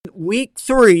week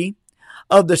 3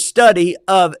 of the study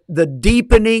of the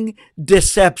deepening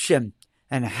deception.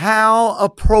 And how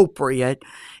appropriate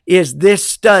is this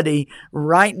study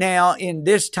right now in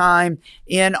this time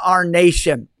in our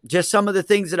nation? Just some of the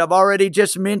things that I've already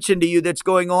just mentioned to you that's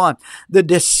going on. The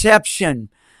deception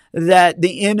that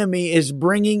the enemy is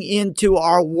bringing into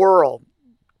our world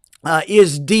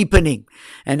is deepening.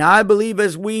 And I believe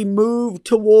as we move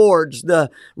towards the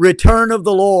return of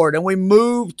the Lord, and we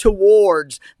move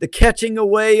towards the catching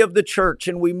away of the church,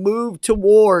 and we move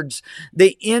towards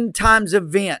the end times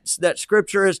events that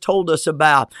Scripture has told us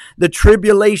about, the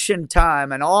tribulation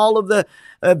time and all of the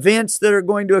events that are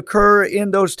going to occur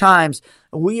in those times,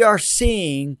 we are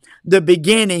seeing the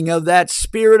beginning of that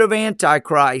spirit of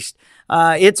Antichrist.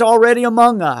 It's already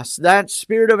among us, that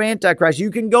spirit of Antichrist.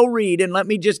 You can go read, and let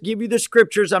me just give you the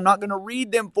scriptures. I'm not going to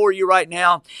read them for you right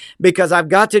now because I've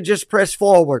got to just press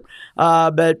forward.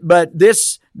 But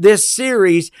this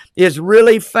series is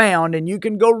really found, and you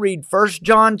can go read 1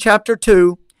 John chapter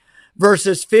 2,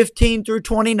 verses 15 through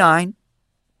 29.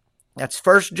 That's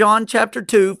 1 John chapter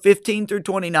 2, 15 through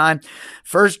 29.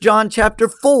 1 John chapter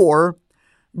 4,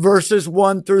 verses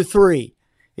 1 through 3.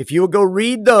 If you will go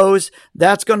read those,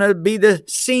 that's going to be the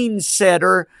scene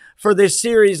setter for this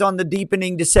series on the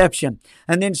deepening deception.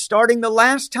 And then starting the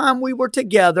last time we were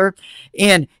together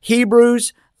in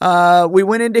Hebrews, we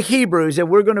went into Hebrews, and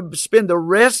we're going to spend the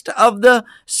rest of the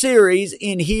series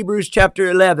in Hebrews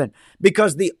chapter 11,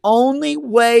 because the only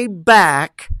way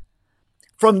back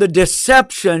from the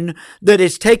deception that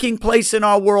is taking place in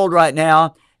our world right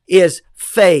now is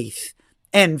faith.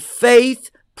 And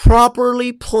faith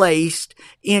properly placed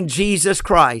in Jesus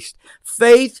Christ.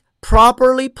 Faith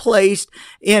properly placed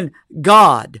in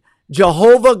God,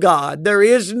 Jehovah God. There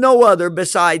is no other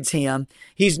besides Him.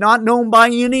 He's not known by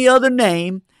any other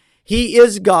name. He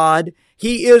is God.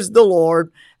 He is the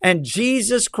Lord. And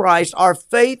Jesus Christ, our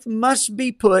faith must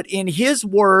be put in His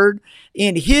Word,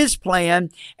 in His plan,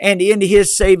 and in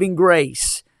His saving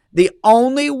grace. The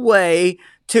only way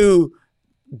to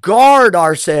guard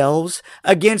ourselves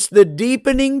against the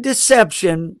deepening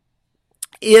deception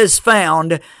is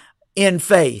found in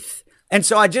faith. And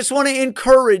so I just want to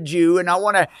encourage you, and I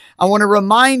want to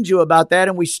remind you about that.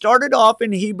 And we started off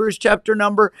in Hebrews chapter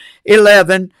number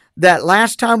 11 that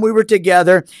last time we were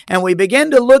together, and we began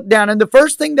to look down. And the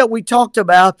first thing that we talked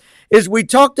about is we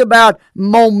talked about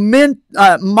monumental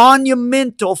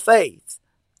faith.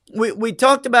 We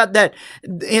talked about that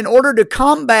in order to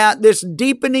combat this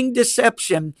deepening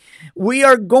deception, we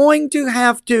are going to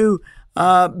have to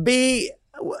be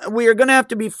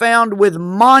found with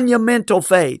monumental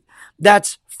faith.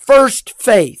 That's first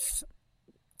faith.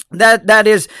 That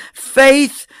is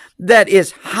faith that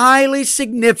is highly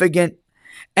significant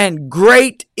and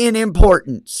great in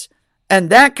importance. And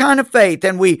that kind of faith,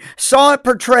 and we saw it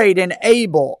portrayed in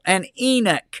Abel and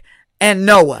Enoch and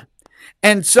Noah.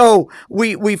 And so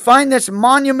we find this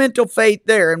monumental faith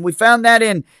there, and we found that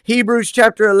in Hebrews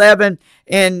chapter 11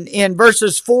 in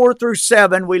verses 4 through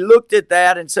 7. We looked at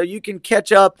that, and so you can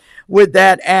catch up with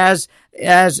that as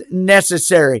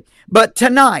necessary. But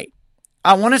tonight,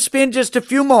 I want to spend just a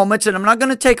few moments, and I'm not going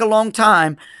to take a long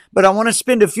time, but I want to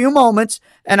spend a few moments,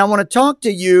 and I want to talk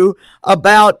to you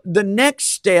about the next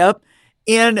step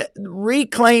in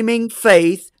reclaiming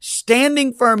faith,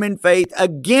 standing firm in faith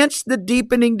against the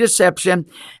deepening deception.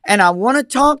 And I want to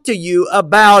talk to you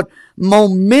about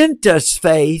momentous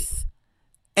faith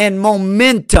and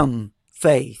momentum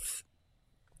faith.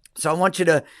 So I want you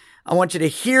to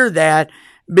hear that,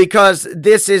 because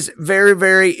this is very,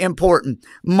 very important.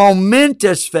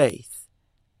 Momentous faith,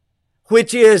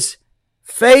 which is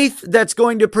faith that's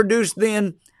going to produce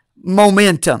then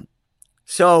momentum.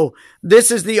 So this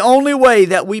is the only way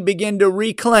that we begin to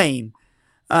reclaim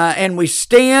and we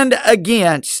stand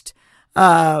against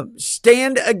the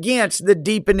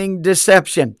deepening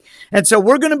deception. And so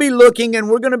we're going to be looking, and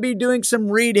we're going to be doing some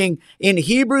reading in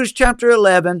Hebrews chapter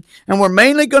 11, and we're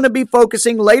mainly going to be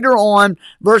focusing later on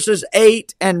verses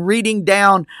 8 and reading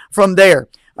down from there.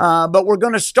 But we're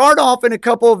going to start off in a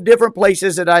couple of different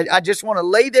places, and I just want to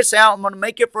lay this out. I'm going to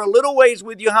make it for a little ways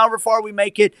with you. However far we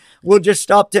make it, we'll just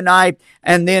stop tonight,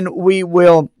 and then we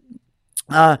will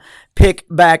pick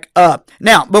back up.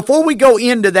 Now, before we go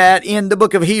into that in the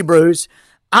book of Hebrews,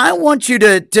 I want you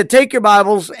to take your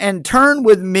Bibles and turn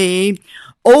with me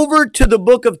over to the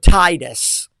book of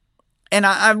Titus. And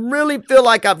I really feel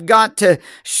like I've got to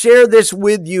share this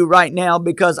with you right now,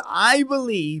 because I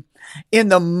believe in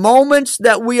the moments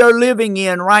that we are living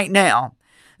in right now,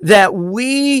 that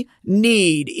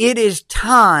it is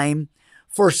time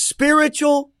for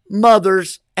spiritual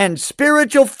mothers and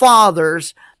spiritual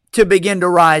fathers to begin to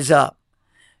rise up.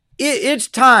 It's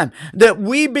time that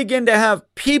we begin to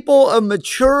have people of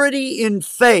maturity in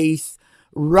faith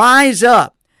rise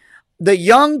up. The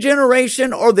young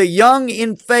generation or the young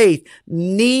in faith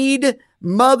need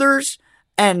mothers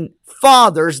and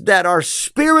fathers that are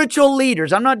spiritual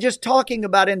leaders. I'm not just talking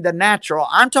about in the natural.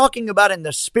 I'm talking about in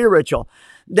the spiritual,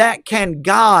 that can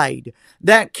guide,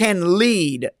 that can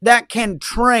lead, that can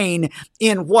train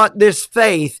in what this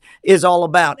faith is all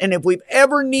about. And if we've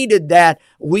ever needed that,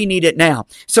 we need it now.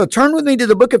 So turn with me to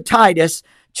the book of Titus,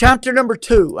 chapter number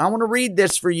 2. I want to read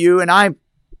this for you, and I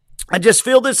just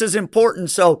feel this is important.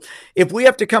 So if we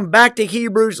have to come back to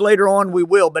Hebrews later on, we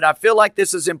will. But I feel like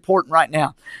this is important right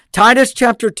now. Titus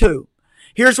chapter 2.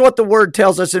 Here's what the word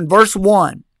tells us in verse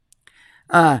 1.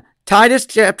 Titus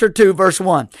chapter 2, verse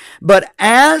 1. But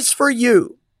as for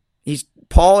you,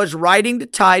 Paul is writing to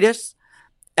Titus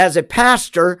as a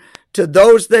pastor to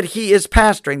those that he is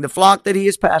pastoring, the flock that he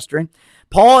is pastoring.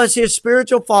 Paul, as his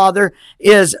spiritual father,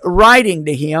 is writing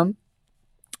to him.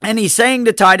 And he's saying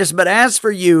to Titus, but as for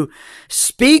you,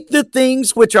 speak the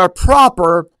things which are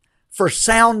proper for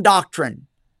sound doctrine.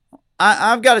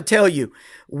 I've got to tell you,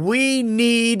 we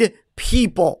need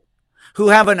people who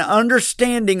have an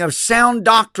understanding of sound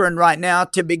doctrine right now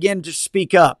to begin to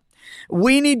speak up.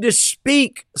 We need to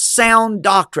speak sound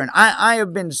doctrine. I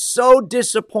have been so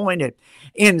disappointed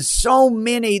in so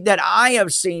many that I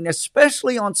have seen,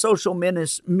 especially on social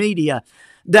media,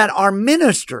 that are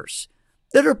ministers,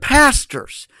 that are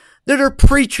pastors, that are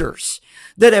preachers,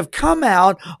 that have come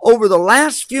out over the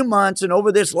last few months and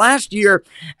over this last year,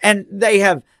 and they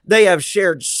have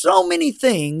shared so many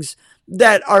things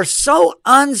that are so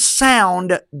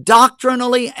unsound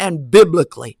doctrinally and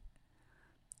biblically.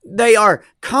 They are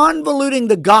convoluting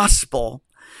the gospel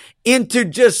into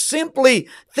just simply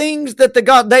things that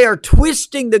they are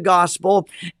twisting the gospel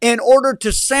in order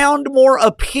to sound more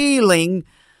appealing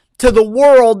to the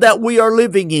world that we are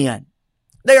living in.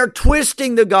 They are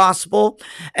twisting the gospel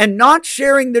and not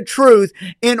sharing the truth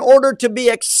in order to be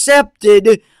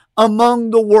accepted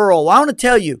among the world. I want to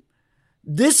tell you,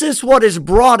 this is what has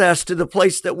brought us to the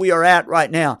place that we are at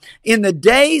right now. In the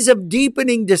days of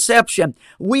deepening deception,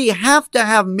 we have to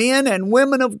have men and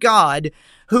women of God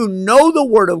who know the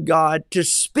Word of God to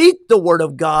speak the Word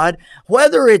of God,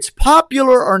 whether it's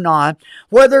popular or not,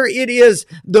 whether it is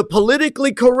the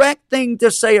politically correct thing to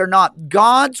say or not.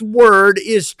 God's Word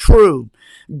is true.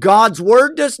 God's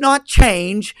Word does not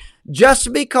change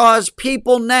just because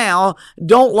people now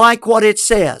don't like what it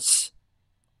says.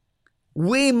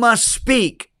 We must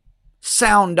speak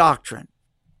sound doctrine.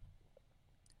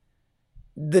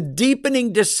 The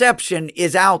deepening deception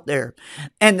is out there.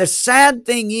 And the sad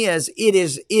thing is, it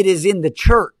is in the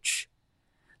church.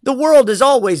 The world has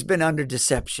always been under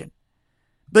deception,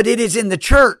 but it is in the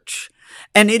church,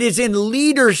 and it is in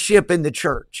leadership in the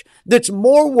church that's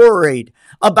more worried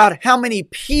about how many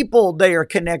people they are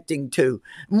connecting to,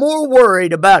 more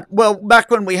worried about, well, back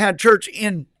when we had church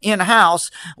in-house,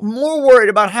 more worried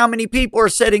about how many people are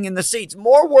sitting in the seats,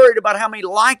 more worried about how many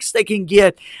likes they can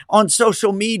get on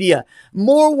social media,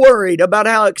 more worried about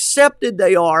how accepted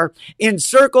they are in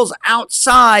circles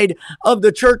outside of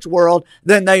the church world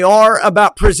than they are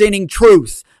about presenting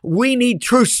truth. We need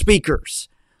truth speakers.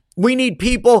 We need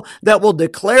people that will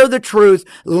declare the truth,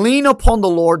 lean upon the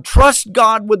Lord, trust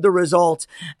God with the results,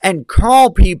 and call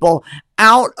people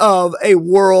out of a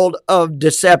world of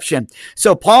deception.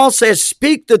 So Paul says,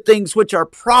 speak the things which are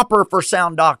proper for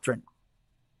sound doctrine.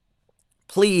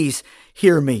 Please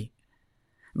hear me.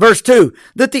 Verse 2,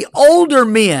 that the older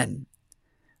men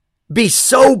be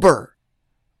sober,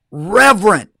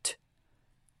 reverent,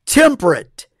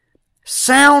 temperate,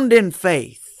 sound in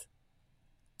faith,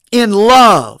 in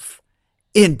love,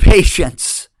 in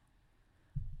patience.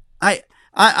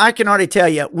 I can already tell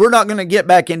you, we're not going to get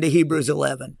back into Hebrews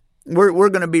 11. We're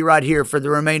going to be right here for the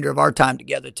remainder of our time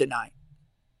together tonight.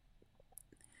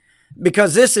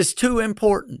 Because this is too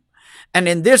important. And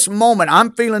in this moment,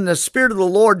 I'm feeling the Spirit of the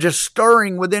Lord just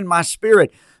stirring within my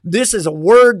spirit. This is a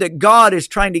word that God is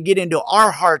trying to get into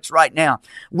our hearts right now.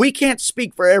 We can't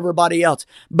speak for everybody else,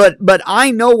 but I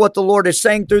know what the Lord is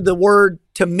saying through the word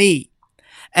to me.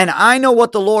 And I know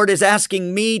what the Lord is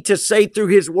asking me to say through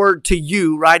His word to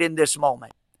you right in this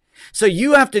moment. So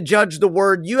you have to judge the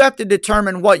word. You have to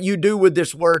determine what you do with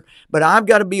this word. But I've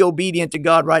got to be obedient to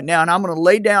God right now. And I'm going to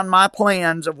lay down my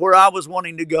plans of where I was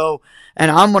wanting to go.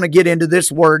 And I'm going to get into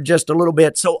this word just a little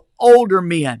bit. So older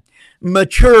men,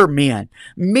 mature men,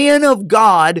 men of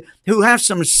God who have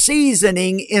some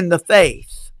seasoning in the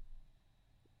faith.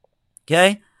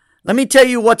 Okay? Let me tell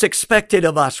you what's expected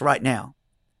of us right now.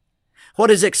 What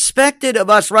is expected of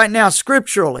us right now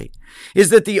scripturally is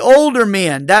that the older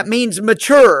men, that means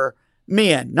mature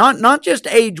men, not just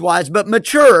age-wise, but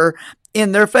mature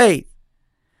in their faith.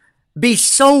 Be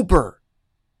sober.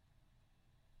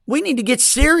 We need to get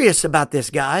serious about this,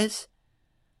 guys.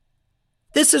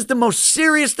 This is the most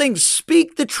serious thing.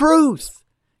 Speak the truth.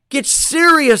 Get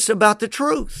serious about the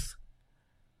truth.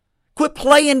 Quit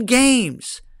playing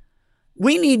games.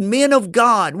 We need men of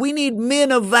God. We need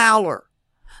men of valor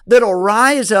that'll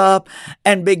rise up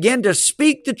and begin to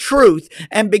speak the truth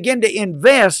and begin to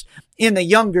invest in the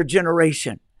younger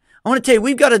generation. I want to tell you,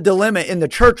 we've got a dilemma in the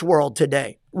church world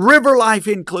today, River Life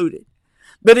included.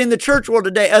 But in the church world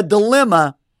today, a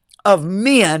dilemma of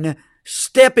men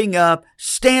stepping up,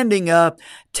 standing up,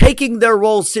 taking their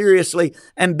role seriously,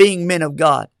 and being men of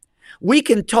God. We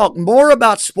can talk more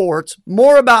about sports,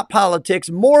 more about politics,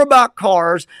 more about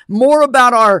cars, more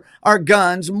about our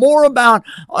guns, more about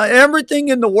everything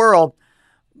in the world,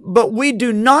 but we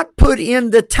do not put in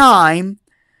the time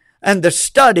and the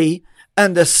study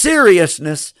and the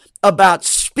seriousness about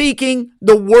speaking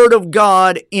the word of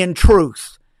God in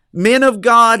truth. Men of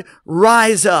God,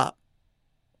 rise up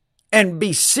and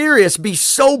be serious, be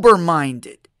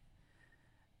sober-minded,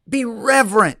 be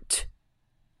reverent.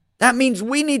 That means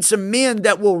we need some men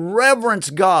that will reverence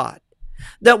God,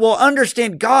 that will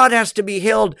understand God has to be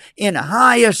held in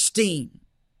high esteem.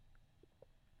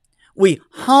 We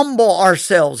humble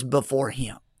ourselves before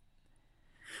Him.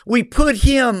 We put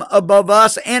Him above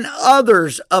us and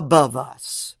others above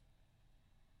us.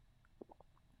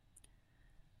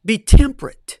 Be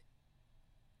temperate.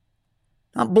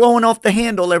 Not blowing off the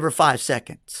handle every 5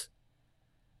 seconds.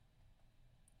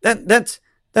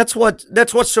 That's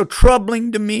what's so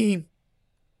troubling to me.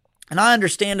 And I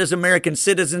understand as American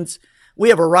citizens, we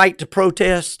have a right to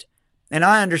protest. And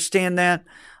I understand that.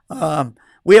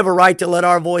 We have a right to let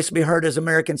our voice be heard as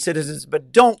American citizens.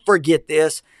 But don't forget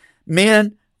this.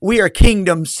 Men, we are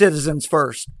kingdom citizens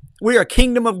first. We are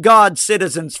kingdom of God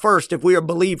citizens first if we are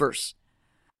believers.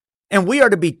 And we are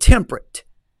to be temperate.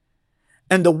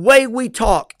 And the way we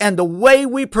talk and the way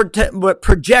we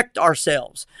project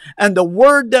ourselves and the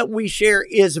word that we share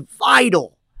is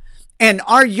vital. And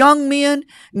our young men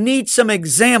need some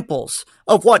examples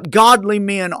of what godly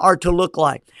men are to look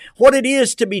like, what it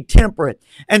is to be temperate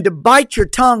and to bite your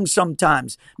tongue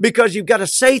sometimes because you've got to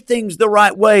say things the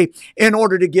right way in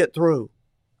order to get through.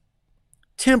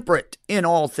 Temperate in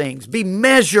all things. Be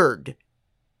measured.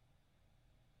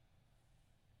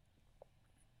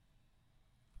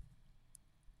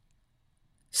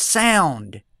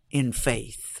 Sound in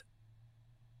faith.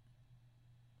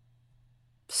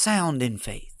 Sound in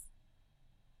faith.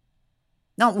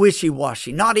 Not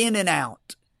wishy-washy, not in and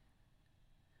out.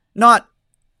 Not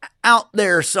out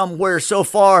there somewhere so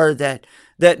far that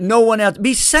no one else.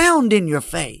 Be sound in your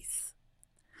faith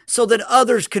so that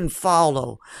others can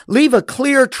follow. Leave a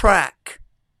clear track.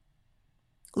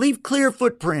 Leave clear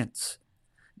footprints.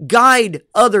 Guide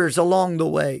others along the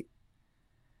way.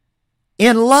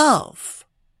 In love.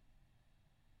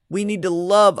 We need to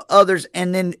love others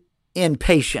and then in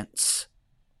patience.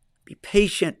 Be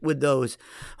patient with those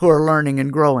who are learning and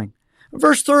growing.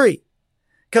 Verse 3.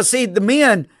 Because see, the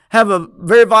men have a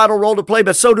very vital role to play,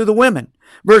 but so do the women.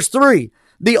 Verse 3.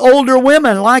 The older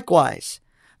women likewise,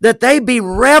 that they be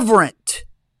reverent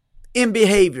in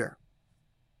behavior.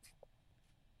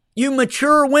 You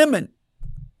mature women,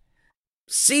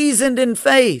 seasoned in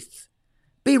faith,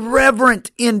 be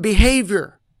reverent in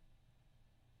behavior.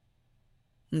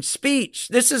 In speech,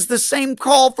 this is the same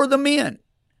call for the men.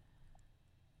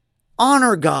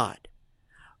 Honor God.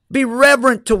 Be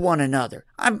reverent to one another.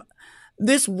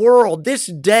 This world, this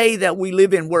day that we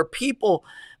live in where people,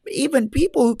 even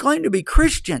people who claim to be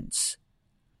Christians,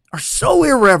 are so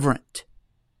irreverent.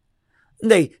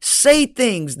 They say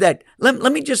things that, let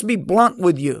me just be blunt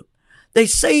with you. They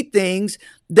say things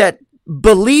that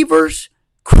believers,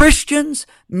 Christians,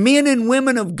 men and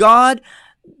women of God,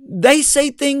 they say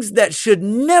things that should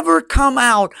never come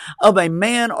out of a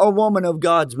man or woman of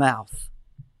God's mouth.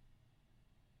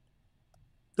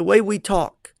 The way we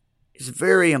talk is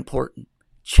very important.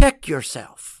 Check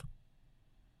yourself.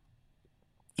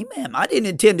 Amen. I didn't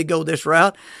intend to go this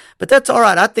route, but that's all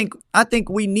right. I think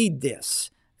we need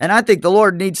this. And I think the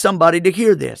Lord needs somebody to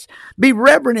hear this. Be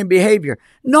reverent in behavior,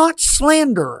 not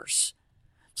slanderers.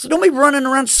 So don't be running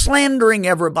around slandering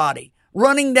everybody,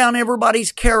 running down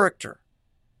everybody's character.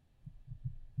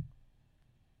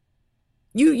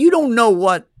 You don't know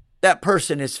what that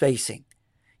person is facing.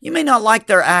 You may not like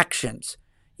their actions.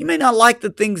 You may not like the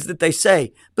things that they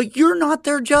say, but you're not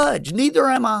their judge. Neither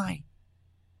am I.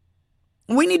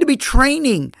 We need to be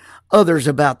training others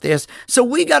about this. So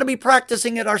we got to be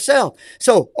practicing it ourselves.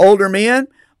 So older men,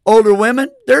 older women,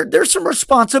 there's some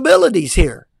responsibilities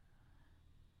here.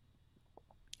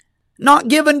 not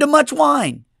given to much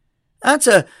wine. That's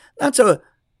a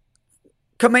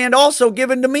command also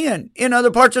given to men in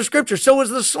other parts of Scripture. So is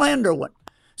the slander one.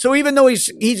 So even though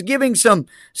he's giving some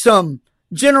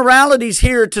generalities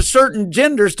here to certain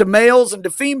genders, to males and to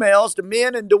females, to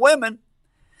men and to women,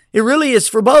 it really is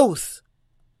for both.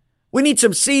 We need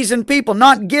some seasoned people,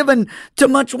 not given to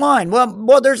much wine.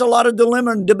 Well, there's a lot of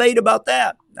dilemma and debate about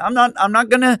that. I'm not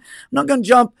gonna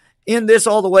jump in this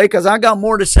all the way because I got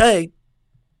more to say.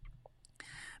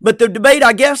 But the debate,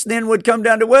 I guess, then would come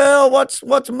down to, well, what's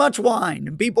much wine?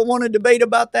 And people want to debate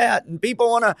about that, and people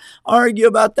want to argue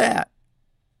about that.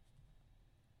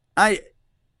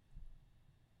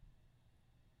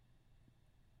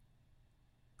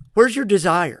 Where's your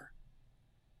desire?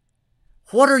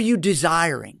 What are you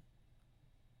desiring?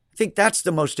 I think that's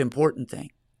the most important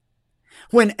thing.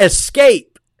 When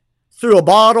escape through a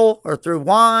bottle or through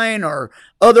wine or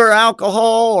other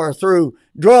alcohol or through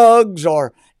drugs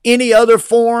or any other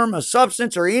form of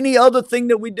substance or any other thing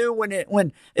that we do,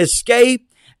 when escape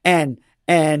and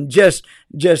just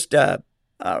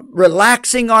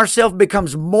relaxing ourselves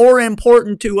becomes more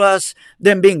important to us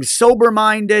than being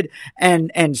sober-minded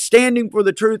and standing for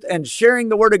the truth and sharing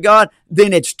the Word of God,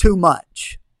 then it's too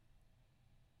much.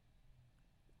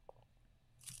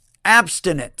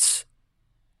 Abstinence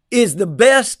is the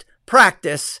best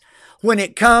practice when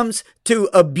it comes to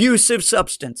abusive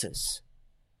substances.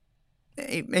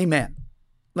 Amen.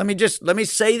 Let me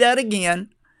say that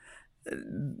again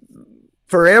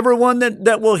for everyone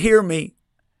that will hear me.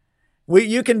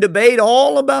 You can debate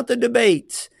all about the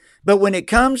debates, but when it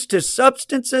comes to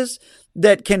substances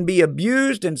that can be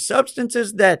abused and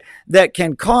substances that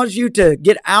can cause you to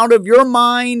get out of your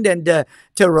mind and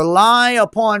to rely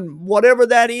upon whatever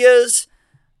that is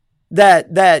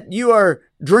that you are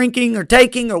drinking or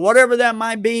taking or whatever that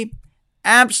might be,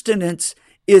 abstinence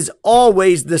is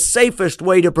always the safest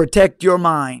way to protect your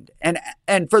mind.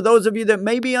 And for those of you that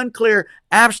may be unclear,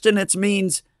 abstinence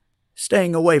means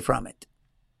staying away from it.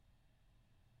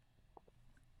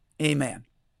 Amen.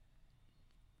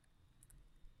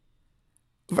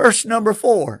 Verse number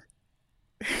 4.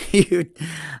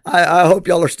 I hope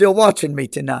y'all are still watching me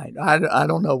tonight. I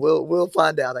don't know. We'll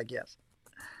find out, I guess.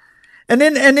 And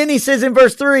then he says in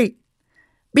verse 3,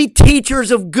 be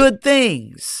teachers of good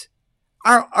things.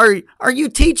 Are you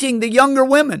teaching the younger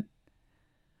women,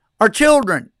 our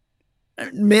children,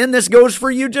 men? This goes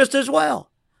for you just as well.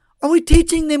 Are we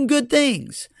teaching them good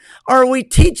things? Are we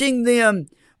teaching them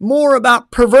more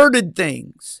about perverted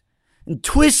things and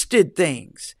twisted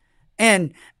things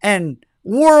and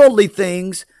worldly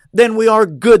things than we are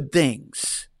good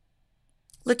things?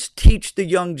 Let's teach the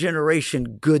young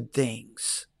generation good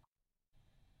things.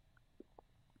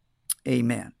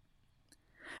 Amen.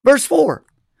 Verse 4.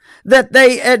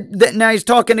 Now he's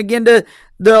talking again to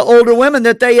the older women,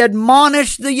 that they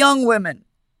admonish the young women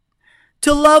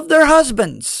to love their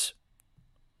husbands,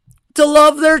 to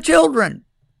love their children.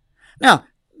 Now,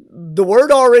 the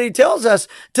word already tells us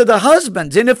to the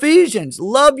husbands in Ephesians,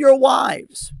 love your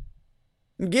wives.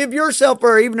 Give yourself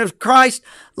for her, even if Christ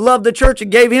loved the church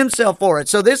and gave himself for it.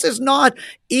 So this is not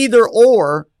either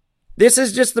or. This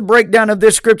is just the breakdown of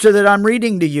this scripture that I'm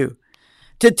reading to you.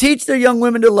 To teach their young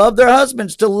women to love their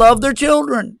husbands, to love their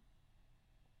children.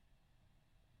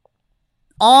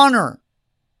 Honor.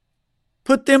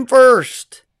 Put them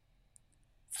first.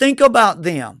 Think about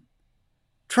them.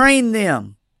 Train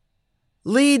them.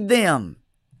 Lead them.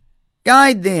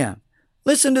 Guide them.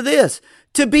 Listen to this.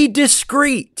 To be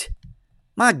discreet.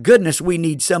 My goodness, we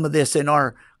need some of this in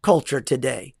our culture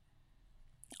today.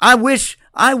 I wish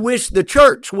the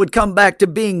church would come back to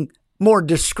being more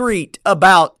discreet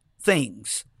about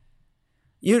things.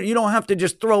 You don't have to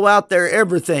just throw out there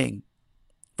everything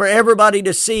for everybody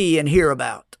to see and hear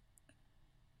about.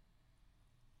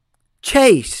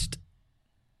 Chaste.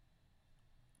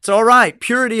 It's all right.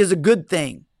 Purity is a good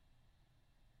thing.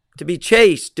 To be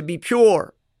chaste, to be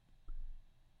pure.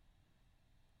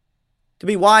 To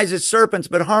be wise as serpents,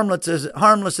 but harmless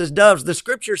as doves. The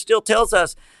scripture still tells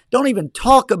us, don't even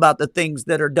talk about the things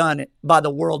that are done by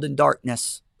the world in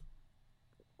darkness.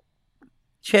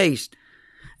 Chaste.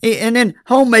 And then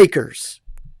homemakers,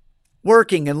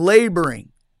 working and laboring.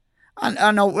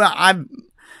 I know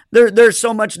there's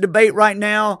so much debate right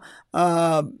now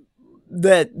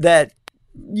that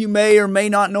you may or may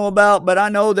not know about, but I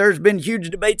know there's been huge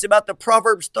debates about the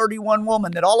Proverbs 31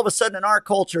 woman, that all of a sudden in our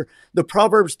culture, the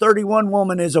Proverbs 31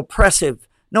 woman is oppressive.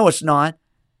 No, it's not.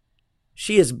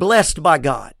 She is blessed by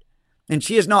God, and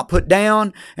she is not put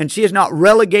down, and she is not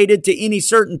relegated to any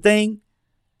certain thing,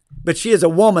 but she is a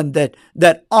woman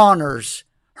that honors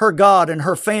her God and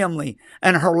her family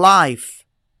and her life.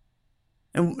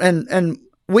 And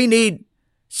We need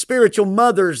spiritual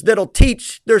mothers that'll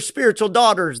teach their spiritual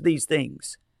daughters these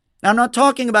things. Now, I'm not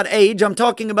talking about age. I'm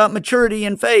talking about maturity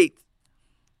in faith.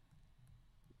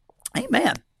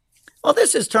 Amen. Well,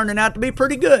 this is turning out to be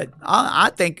pretty good.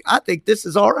 I think this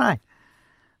is all right.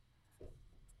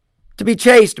 To be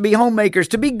chaste, to be homemakers,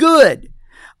 to be good,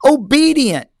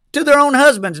 obedient to their own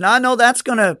husbands. Now, I know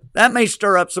that may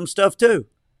stir up some stuff too.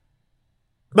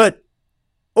 But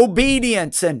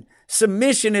obedience and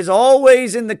submission is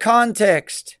always in the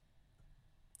context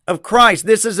of Christ.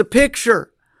 This is a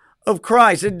picture of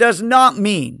Christ. It does not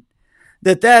mean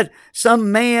that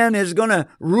some man is going to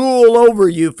rule over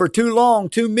you for too long.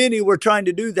 Too many were trying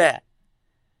to do that.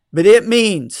 But it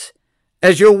means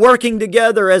as you're working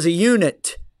together as a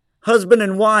unit, husband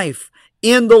and wife,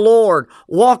 in the Lord,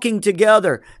 walking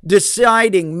together,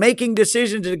 deciding, making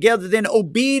decisions together, then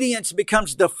obedience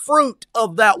becomes the fruit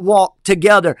of that walk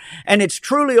together. And it's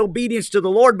truly obedience to the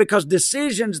Lord, because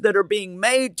decisions that are being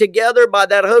made together by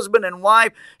that husband and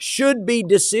wife should be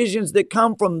decisions that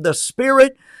come from the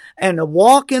Spirit and a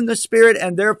walk in the Spirit,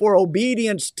 and therefore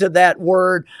obedience to that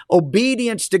word,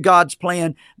 obedience to God's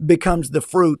plan becomes the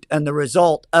fruit and the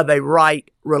result of a right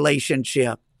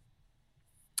relationship.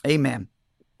 Amen.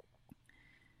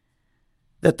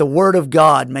 That the word of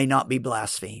God may not be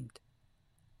blasphemed.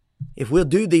 If we'll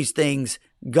do these things,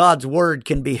 God's word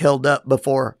can be held up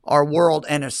before our world,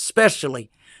 and especially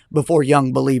before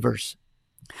young believers.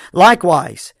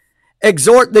 Likewise,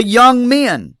 exhort the young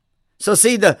men. So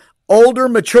see, the older,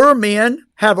 mature men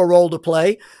have a role to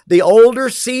play. The older,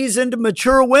 seasoned,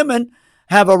 mature women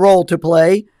have a role to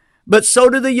play. But so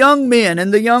do the young men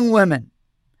and the young women.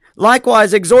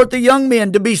 Likewise, exhort the young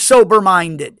men to be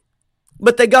sober-minded.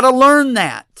 But they got to learn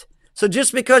that. So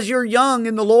just because you're young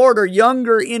in the Lord or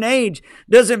younger in age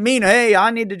doesn't mean, hey, I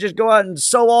need to just go out and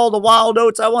sow all the wild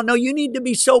oats I want. No, you need to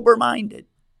be sober-minded.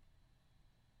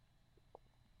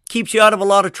 Keeps you out of a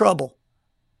lot of trouble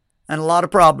and a lot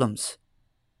of problems.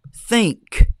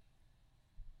 Think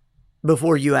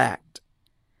before you act.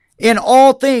 In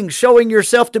all things, showing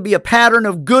yourself to be a pattern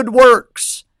of good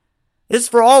works. This is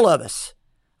for all of us.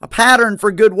 A pattern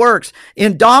for good works.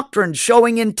 In doctrine,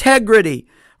 showing integrity,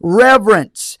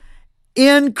 reverence,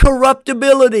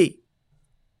 incorruptibility.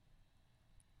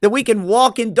 That we can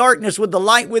walk in darkness with the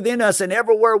light within us, and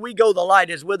everywhere we go, the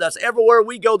light is with us. Everywhere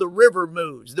we go, the river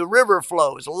moves, the river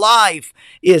flows, life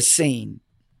is seen.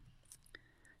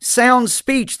 Sound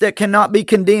speech that cannot be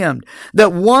condemned,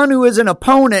 that one who is an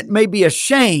opponent may be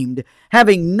ashamed,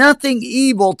 having nothing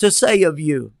evil to say of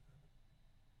you.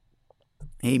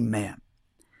 Amen.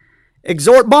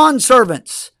 Exhort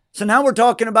bondservants. So now we're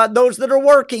talking about those that are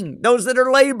working, those that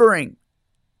are laboring,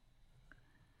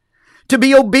 to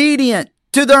be obedient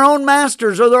to their own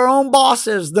masters or their own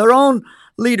bosses, their own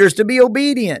leaders, to be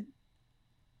obedient,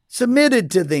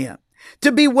 submitted to them,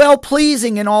 to be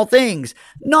well-pleasing in all things,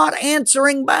 not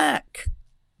answering back,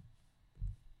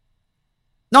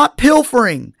 not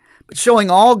pilfering, but showing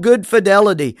all good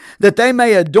fidelity, that they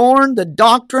may adorn the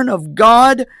doctrine of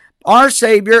God, our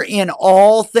Savior, in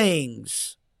all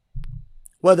things.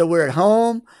 Whether we're at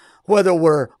home, whether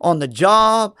we're on the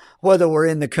job, whether we're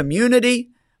in the community,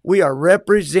 we are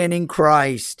representing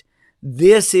Christ.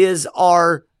 This is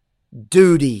our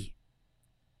duty.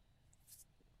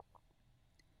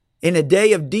 In a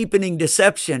day of deepening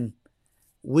deception,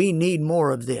 we need more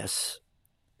of this.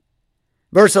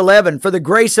 Verse 11, for the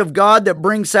grace of God that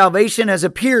brings salvation has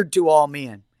appeared to all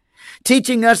men,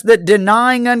 teaching us that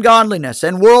denying ungodliness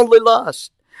and worldly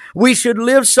lust, we should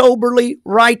live soberly,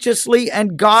 righteously,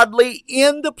 and godly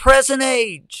in the present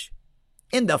age,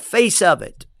 in the face of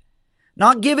it.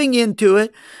 Not giving into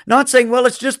it, not saying, well,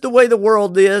 it's just the way the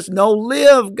world is. No,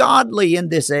 live godly in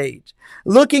this age,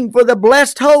 looking for the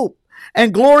blessed hope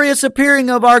and glorious appearing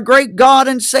of our great God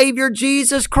and Savior,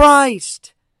 Jesus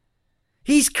Christ.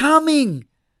 He's coming.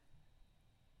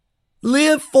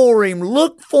 Live for Him.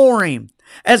 Look for Him.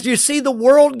 As you see the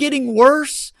world getting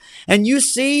worse, and you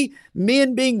see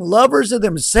men being lovers of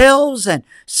themselves and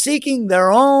seeking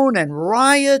their own, and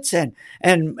riots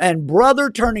and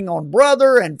brother turning on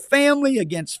brother and family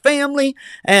against family,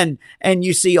 and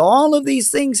you see all of these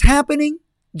things happening,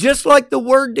 just like the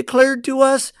word declared to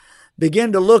us,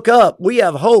 begin to look up. We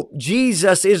have hope.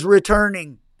 Jesus is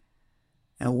returning.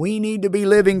 And we need to be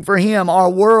living for Him. Our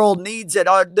world needs it.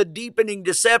 The deepening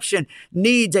deception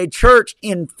needs a church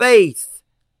in faith,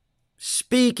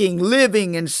 speaking,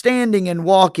 living, and standing and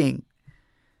walking.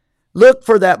 Look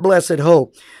for that blessed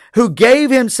hope, who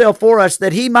gave Himself for us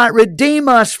that He might redeem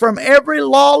us from every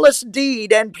lawless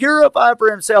deed and purify for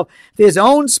Himself His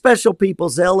own special people,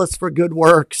 zealous for good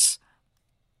works.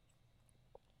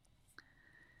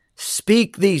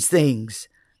 Speak these things.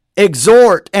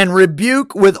 exhort, and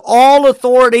rebuke with all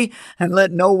authority, and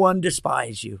let no one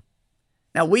despise you.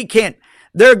 Now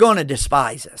they're going to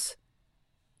despise us.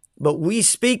 But we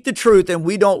speak the truth, and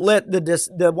we don't let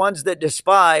the ones that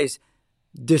despise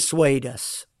dissuade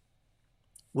us.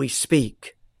 We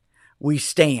speak, we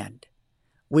stand,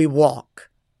 we walk,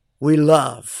 we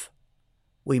love,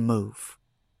 we move.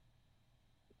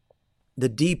 The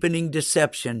deepening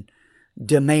deception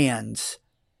demands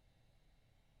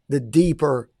the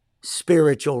deeper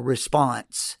spiritual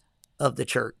response of the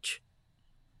church.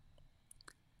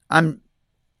 I'm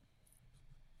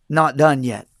not done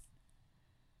yet.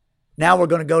 Now we're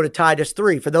going to go to Titus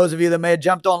 3. For those of you that may have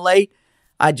jumped on late,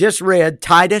 I just read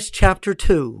Titus chapter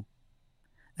 2.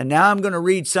 And now I'm going to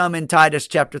read some in Titus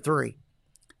chapter 3.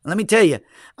 Let me tell you,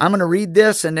 I'm going to read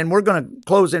this, and then we're going to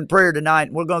close in prayer tonight.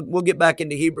 We'll get back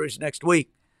into Hebrews next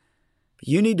week.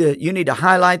 You need to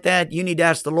highlight that. You need to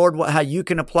ask the Lord how you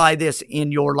can apply this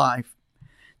in your life.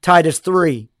 Titus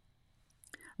 3.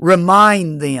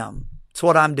 Remind them. That's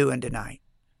what I'm doing tonight.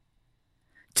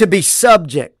 To be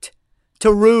subject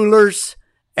to rulers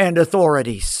and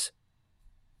authorities.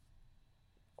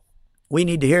 We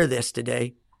need to hear this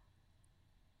today.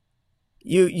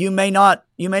 You may not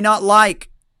like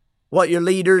what your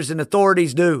leaders and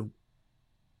authorities do.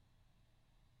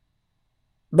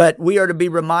 But we are to be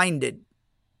reminded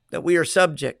that we are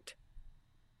subject.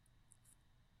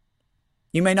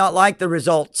 You may not like the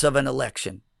results of an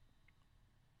election,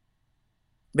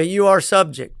 but you are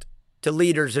subject to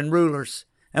leaders and rulers.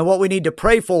 And what we need to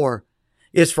pray for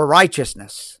is for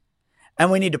righteousness. And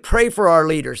we need to pray for our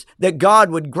leaders, that God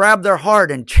would grab their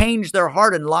heart and change their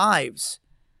heart and lives.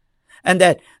 And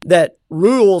that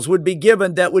rules would be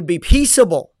given that would be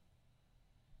peaceable.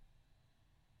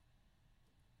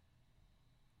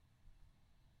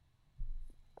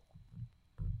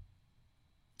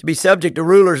 To be subject to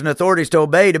rulers and authorities, to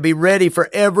obey, to be ready for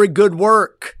every good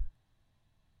work.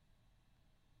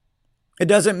 It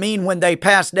doesn't mean when they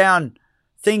pass down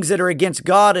things that are against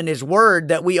God and His Word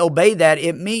that we obey that.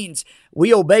 It means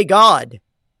we obey God.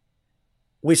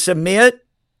 We submit,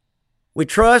 we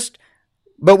trust,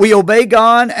 but we obey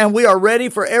God, and we are ready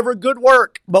for every good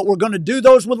work. But we're going to do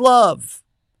those with love.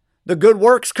 The good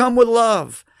works come with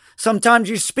love. Sometimes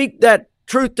you speak that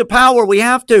truth to power. We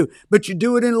have to, but you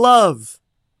do it in love.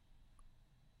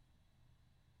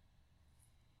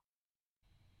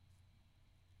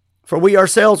 For we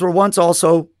ourselves were once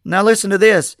also, now listen to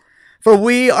this, for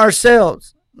we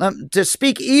ourselves, to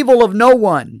speak evil of no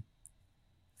one.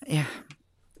 Yeah.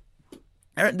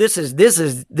 This is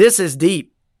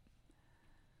deep.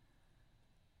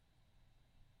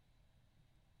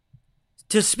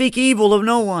 To speak evil of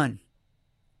no one.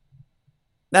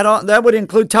 That would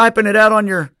include typing it out on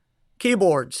your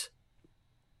keyboards.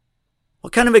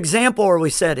 What kind of example are we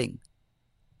setting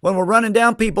when we're running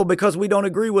down people because we don't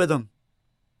agree with them?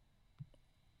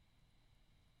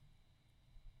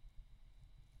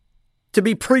 To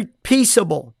be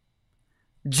peaceable,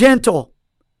 gentle,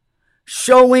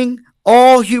 showing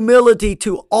all humility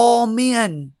to all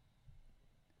men.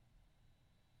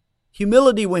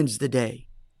 Humility wins the day.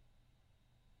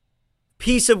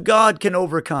 Peace of God can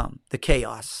overcome the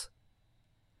chaos.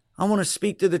 I want to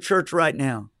speak to the church right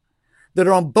now that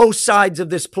are on both sides of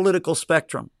this political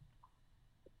spectrum.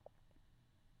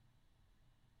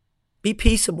 Be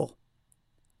peaceable.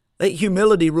 Let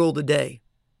humility rule the day.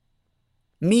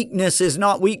 Meekness is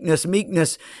not weakness.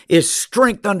 Meekness is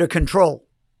strength under control.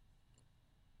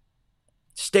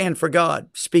 Stand for God.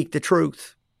 Speak the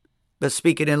truth, but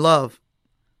speak it in love.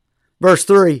 Verse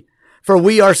 3, for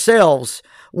we ourselves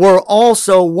were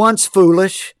also once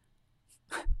foolish.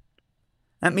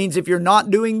 That means if you're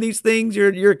not doing these things,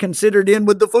 you're considered in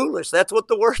with the foolish. That's what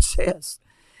the word says.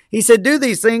 He said, do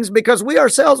these things because we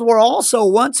ourselves were also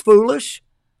once foolish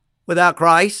without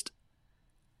Christ.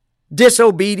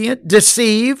 Disobedient,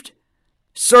 deceived,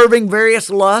 serving various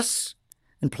lusts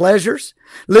and pleasures,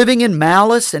 living in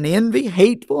malice and envy,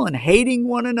 hateful and hating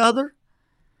one another.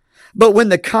 But when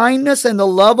the kindness and the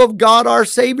love of God our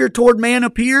Savior toward man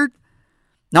appeared,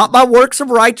 not by works of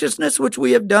righteousness which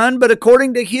we have done, but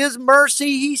according to His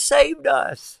mercy He saved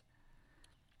us,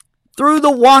 through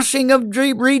the washing of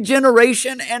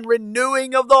regeneration and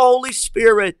renewing of the Holy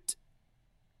Spirit,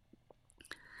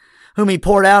 whom He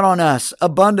poured out on us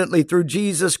abundantly through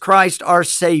Jesus Christ our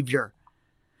Savior,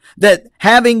 that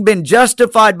having been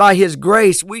justified by His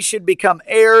grace, we should become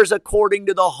heirs according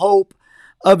to the hope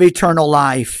of eternal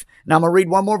life. Now I'm going to read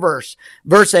one more verse.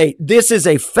 Verse 8, this is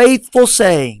a faithful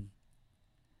saying,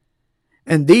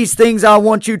 and these things I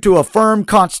want you to affirm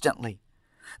constantly,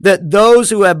 that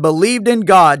those who have believed in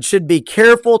God should be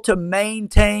careful to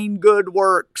maintain good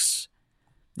works.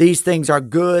 These things are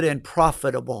good and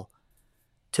profitable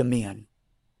to men.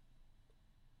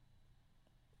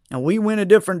 And we went a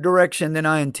different direction than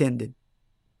I intended.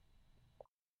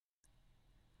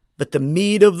 But the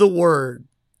meat of the word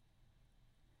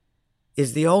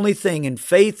is the only thing, and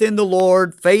faith in the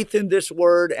Lord, faith in this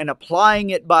word, and applying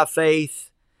it by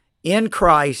faith in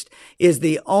Christ is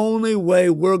the only way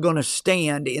we're going to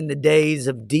stand in the days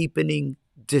of deepening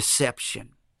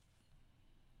deception.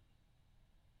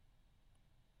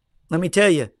 Let me tell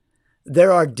you,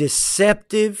 there are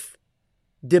deceptive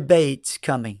debates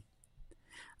coming.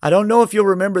 I don't know if you'll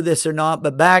remember this or not,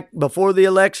 but back before the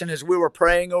election, as we were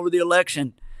praying over the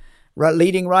election,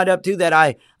 leading right up to that,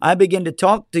 I began to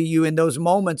talk to you in those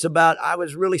moments about, I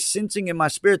was really sensing in my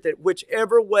spirit that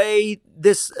whichever way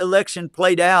this election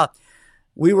played out,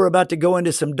 we were about to go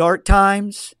into some dark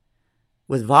times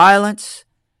with violence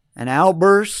and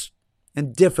outbursts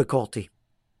and difficulty.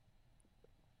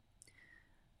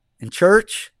 And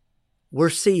church, we're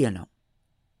seeing them.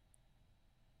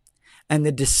 And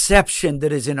the deception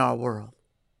that is in our world.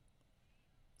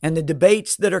 And the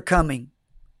debates that are coming.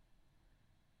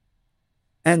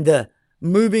 And the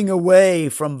moving away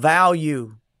from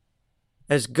value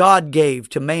as God gave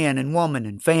to man and woman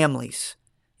and families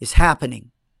is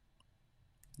happening.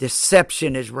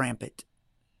 Deception is rampant.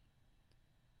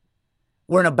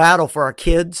 We're in a battle for our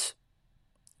kids,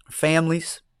 our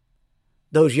families,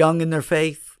 those young in their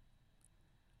faith.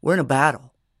 We're in a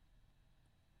battle.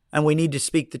 And we need to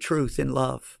speak the truth in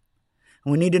love.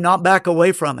 And we need to not back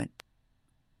away from it.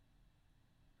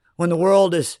 When the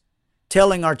world is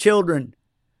telling our children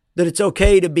that it's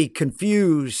okay to be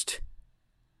confused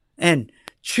and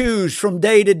choose from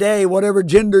day to day whatever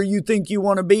gender you think you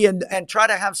want to be and try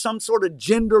to have some sort of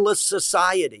genderless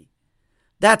society.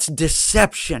 That's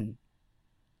deception.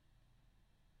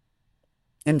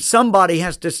 And somebody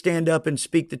has to stand up and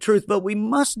speak the truth, but we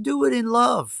must do it in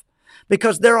love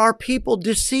because there are people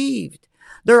deceived.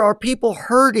 There are people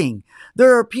hurting.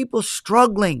 There are people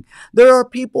struggling. There are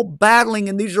people battling,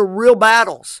 and these are real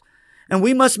battles. And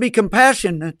we must be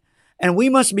compassionate, and we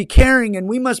must be caring, and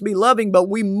we must be loving, but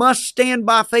we must stand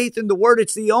by faith in the word.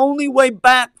 It's the only way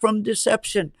back from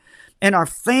deception. And our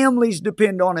families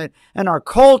depend on it, and our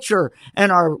culture,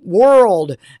 and our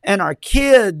world, and our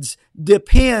kids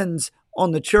depends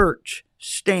on the church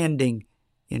standing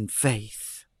in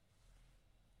faith.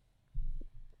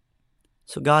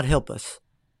 So God help us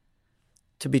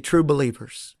to be true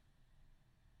believers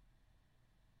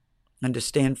and to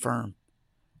stand firm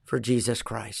for Jesus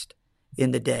Christ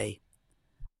in the day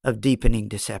of deepening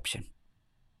deception.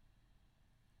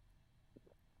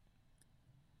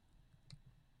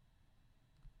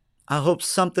 I hope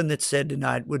something that's said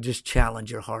tonight would just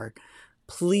challenge your heart.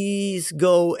 Please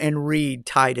go and read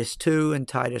Titus 2 and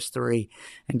Titus 3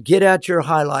 and get out your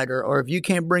highlighter, or if you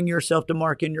can't bring yourself to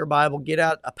mark in your Bible, get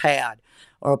out a pad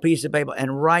or a piece of paper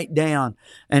and write down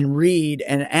and read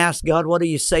and ask God, what are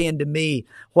you saying to me?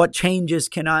 What changes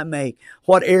can I make?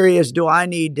 What areas do I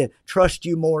need to trust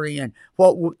you more in?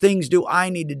 What things do I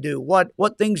need to do?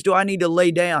 What things do I need to lay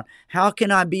down? How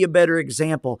can I be a better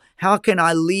example? How can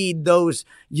I lead those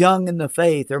young in the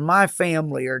faith or my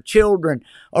family or children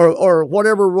or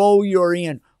whatever role you're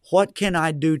in? What can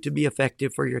I do to be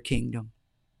effective for your kingdom?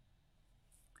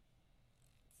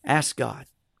 Ask God.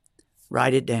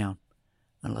 Write it down.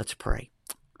 And let's pray.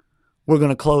 We're going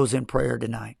to close in prayer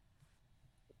tonight.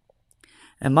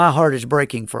 And my heart is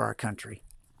breaking for our country.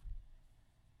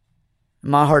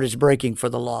 My heart is breaking for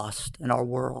the lost in our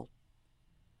world.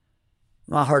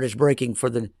 My heart is breaking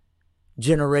for the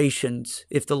generations,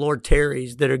 if the Lord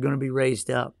tarries, that are going to be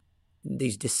raised up in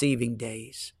these deceiving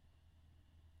days.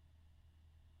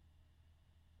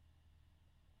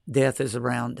 Death is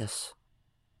around us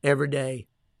every day.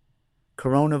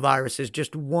 Coronavirus is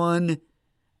just one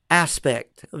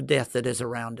aspect of death that is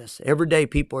around us. Every day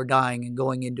people are dying and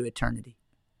going into eternity.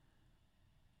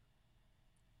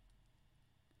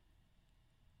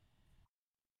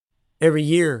 Every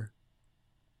year,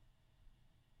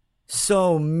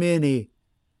 so many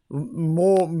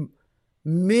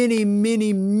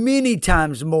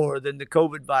times more than the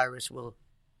COVID virus will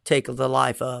take the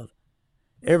life of.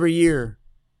 Every year,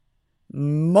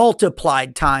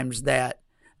 multiplied times that,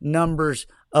 numbers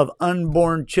of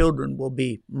unborn children will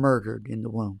be murdered in the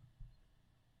womb.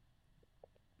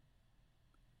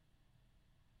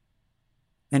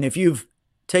 And if you've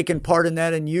taken part in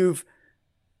that and you've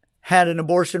had an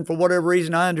abortion for whatever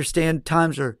reason, I understand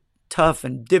times are tough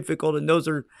and difficult and those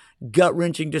are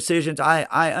gut-wrenching decisions.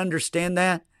 I understand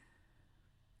that.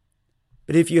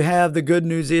 But if you have, the good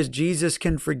news is Jesus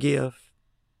can forgive.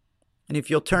 And if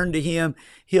you'll turn to Him,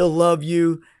 He'll love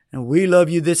you And we love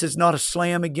you. This is not a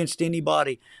slam against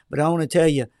anybody, but I want to tell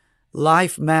you,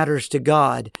 life matters to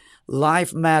God.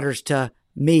 Life matters to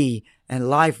me, and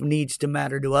life needs to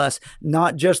matter to us,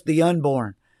 not just the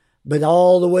unborn, but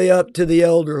all the way up to the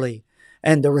elderly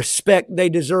and the respect they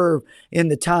deserve in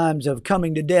the times of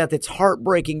coming to death. It's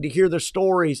heartbreaking to hear the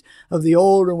stories of the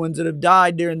older ones that have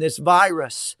died during this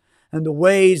virus and the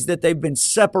ways that they've been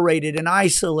separated and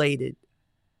isolated,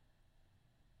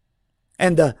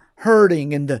 and the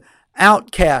hurting and the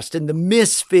outcast and the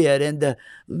misfit and the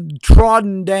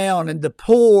trodden down and the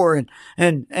poor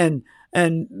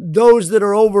and those that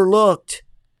are overlooked.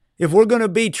 If we're going to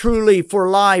be truly for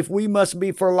life, we must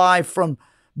be for life from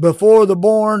before the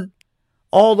born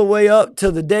all the way up to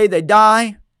the day they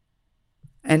die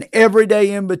and every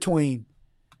day in between.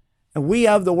 And we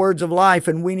have the words of life,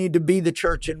 and we need to be the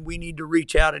church, and we need to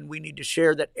reach out, and we need to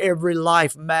share that every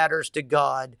life matters to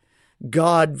God.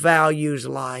 God values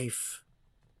life.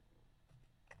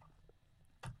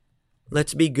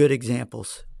 Let's be good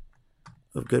examples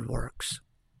of good works.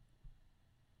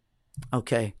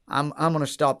 Okay, I'm going to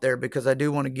stop there because I do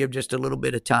want to give just a little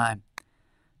bit of time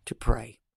to pray.